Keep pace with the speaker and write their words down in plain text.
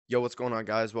Yo, what's going on,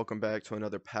 guys? Welcome back to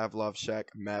another Pavlov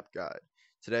Shack map guide.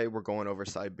 Today we're going over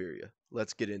Siberia.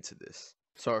 Let's get into this.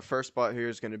 So our first spot here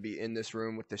is going to be in this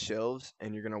room with the shelves,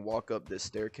 and you're going to walk up this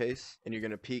staircase, and you're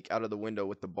going to peek out of the window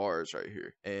with the bars right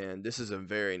here. And this is a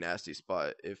very nasty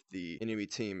spot. If the enemy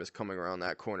team is coming around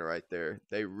that corner right there,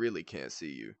 they really can't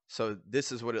see you. So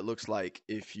this is what it looks like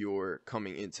if you're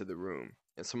coming into the room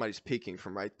and somebody's peeking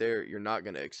from right there. You're not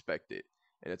going to expect it.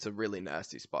 And it's a really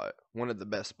nasty spot. One of the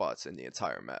best spots in the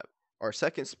entire map. Our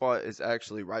second spot is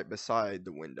actually right beside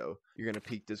the window. You're going to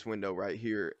peek this window right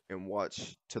here and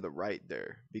watch to the right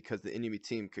there, because the enemy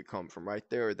team could come from right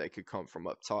there or they could come from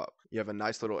up top. You have a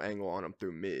nice little angle on them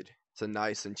through mid. It's a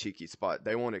nice and cheeky spot.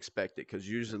 They won't expect it, because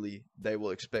usually they will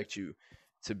expect you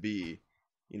to be,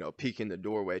 peeking the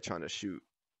doorway trying to shoot,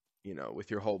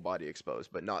 with your whole body exposed,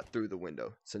 but not through the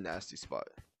window. It's a nasty spot.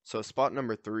 So spot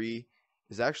number 3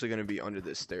 is actually going to be under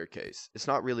this staircase. It's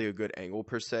not really a good angle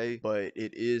per se, but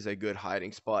it is a good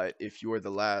hiding spot if you're the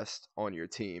last on your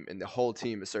team and the whole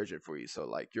team is searching for you. So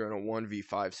like you're in a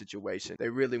 1v5 situation, they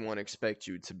really want to expect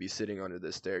you to be sitting under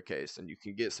this staircase, and you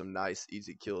can get some nice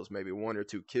easy kills, maybe 1 or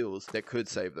 2 kills that could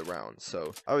save the round.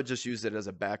 So I would just use it as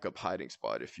a backup hiding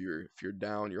spot. If you're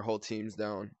down, your whole team's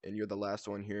down, and you're the last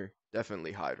one here,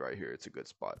 definitely hide right here. It's a good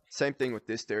spot. Same thing with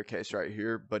this staircase right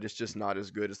here, but it's just not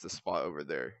as good as the spot over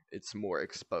there. It's more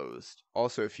exposed.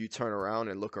 Also, if you turn around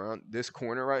and look around, this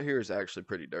corner right here is actually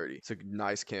pretty dirty. It's a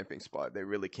nice camping spot. They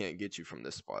really can't get you from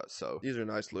this spot. So these are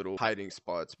nice little hiding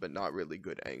spots, but not really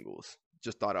good angles.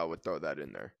 Just thought I would throw that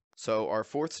in there. So our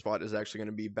fourth spot is actually going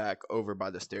to be back over by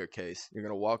the staircase. You're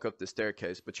going to walk up the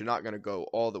staircase, but you're not going to go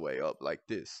all the way up like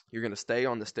this. You're going to stay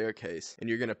on the staircase, and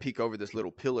you're going to peek over this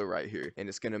little pillar right here, and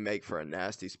it's going to make for a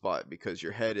nasty spot because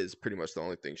your head is pretty much the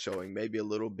only thing showing. Maybe a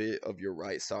little bit of your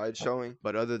right side showing,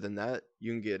 but other than that,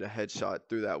 you can get a headshot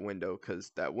through that window,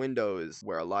 because that window is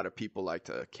where a lot of people like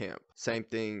to camp. Same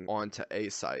thing onto A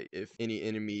site. If any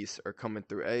enemies are coming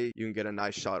through A, you can get a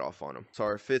nice shot off on them. So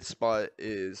our fifth spot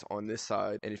is on this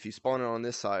side, and if you spawn it on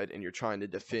this side and you're trying to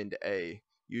defend A,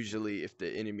 usually if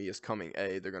the enemy is coming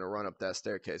A, they're going to run up that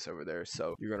staircase over there.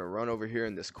 So you're going to run over here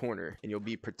in this corner, and you'll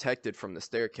be protected from the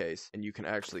staircase, and you can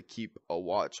actually keep a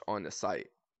watch on the site.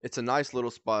 It's a nice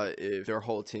little spot if their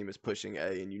whole team is pushing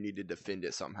A and you need to defend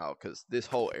it somehow, because this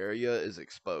whole area is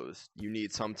exposed. You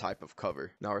need some type of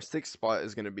cover. Now our sixth spot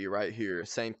is going to be right here.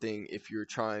 Same thing if you're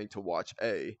trying to watch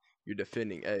A, you're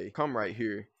defending A. Come right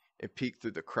here and peek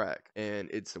through the crack, and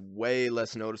it's way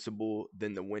less noticeable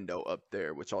than the window up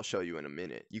there, which I'll show you in a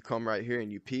minute. You come right here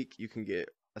and you peek, you can get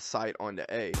a sight onto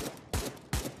A.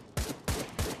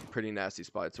 Pretty nasty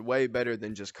spot. It's way better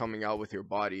than just coming out with your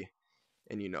body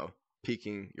and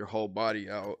peeking your whole body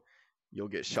out. You'll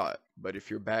get shot. But if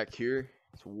you're back here,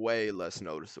 it's way less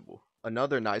noticeable.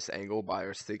 Another nice angle by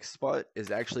our sixth spot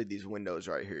is actually these windows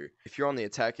right here. If you're on the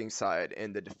attacking side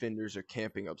and the defenders are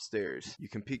camping upstairs, you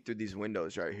can peek through these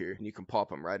windows right here, and you can pop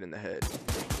them right in the head.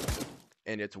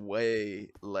 And it's way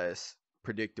less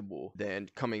predictable than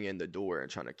coming in the door and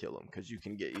trying to kill them, because you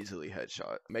can get easily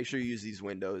headshot. Make sure you use these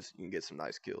windows. You can get some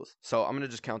nice kills. So I'm going to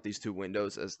just count these 2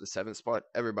 windows as the 7th spot.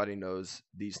 Everybody knows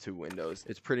these 2 windows.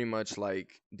 It's pretty much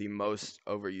like the most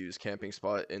overused camping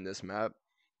spot in this map.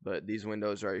 But these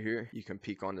windows right here, you can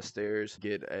peek on the stairs,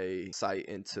 get a sight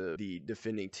into the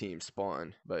defending team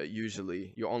spawn. But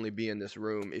usually you'll only be in this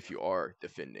room if you are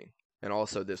defending. And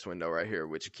also this window right here,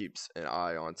 which keeps an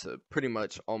eye onto pretty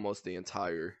much almost the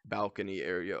entire balcony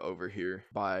area over here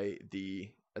by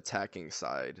the attacking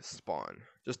side spawn.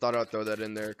 Just thought I'd throw that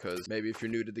in there, because maybe if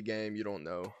you're new to the game, you don't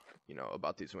know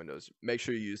about these windows. Make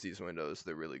sure you use these windows.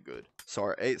 They're really good. So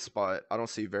our 8th spot, I don't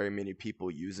see very many people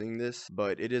using this,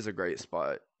 but it is a great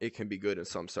spot. It can be good in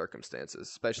some circumstances,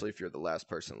 especially if you're the last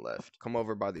person left. Come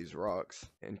over by these rocks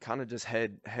and kind of just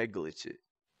head glitch it.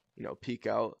 Peek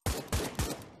out.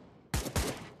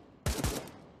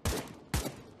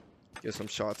 Get some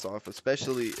shots off,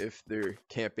 especially if they're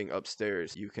camping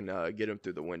upstairs. You can get them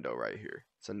through the window right here.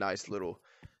 It's a nice little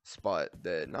spot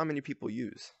that not many people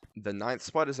use. The 9th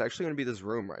spot is actually going to be this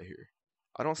room right here.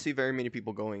 I don't see very many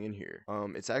people going in here.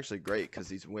 It's actually great because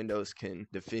these windows can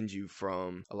defend you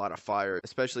from a lot of fire,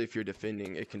 especially if you're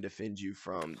defending. It can defend you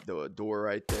from the door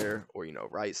right there, or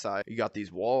right side. You got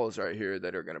these walls right here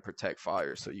that are going to protect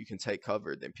fire, so you can take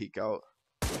cover, then peek out,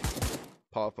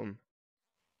 pop them,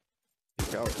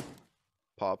 peek out,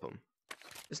 pop them.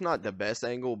 It's not the best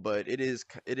angle, but it is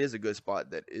a good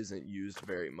spot that isn't used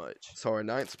very much. So our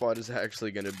 9th spot is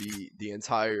actually going to be the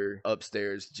entire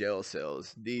upstairs jail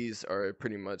cells. These are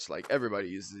pretty much like everybody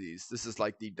uses these. This is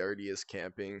like the dirtiest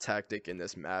camping tactic in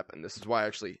this map, and this is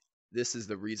why this is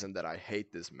the reason that I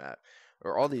hate this map.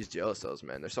 or all these jail cells,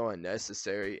 man. They're so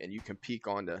unnecessary, and you can peek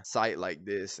on the site like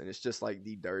this, and it's just like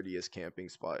the dirtiest camping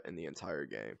spot in the entire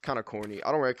game. Kind of corny.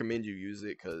 I don't recommend you use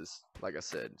it because, like I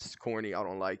said, it's corny. I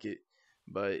don't like it.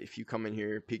 But if you come in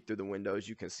here, peek through the windows,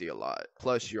 you can see a lot.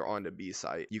 Plus, you're on the B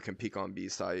site. You can peek on B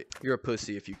site. You're a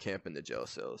pussy if you camp in the jail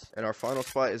cells. And our final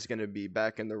spot is going to be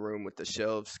back in the room with the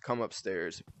shelves. Come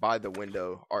upstairs by the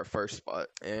window, our first spot.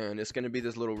 And it's going to be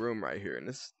this little room right here.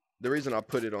 And the reason I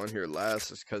put it on here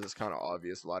last is because it's kind of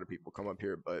obvious. A lot of people come up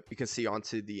here, but you can see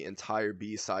onto the entire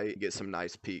B site, get some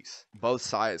nice peeks. Both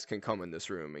sides can come in this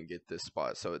room and get this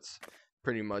spot. So it's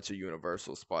pretty much a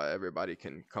universal spot. Everybody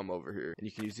can come over here, and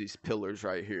you can use these pillars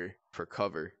right here for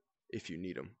cover if you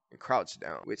need them, and crouch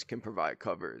down, which can provide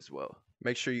cover as well.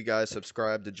 Make sure you guys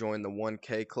subscribe to join the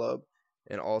 1K club,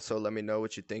 and also let me know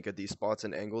what you think of these spots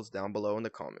and angles down below in the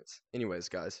comments. Anyways,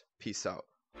 guys, peace out.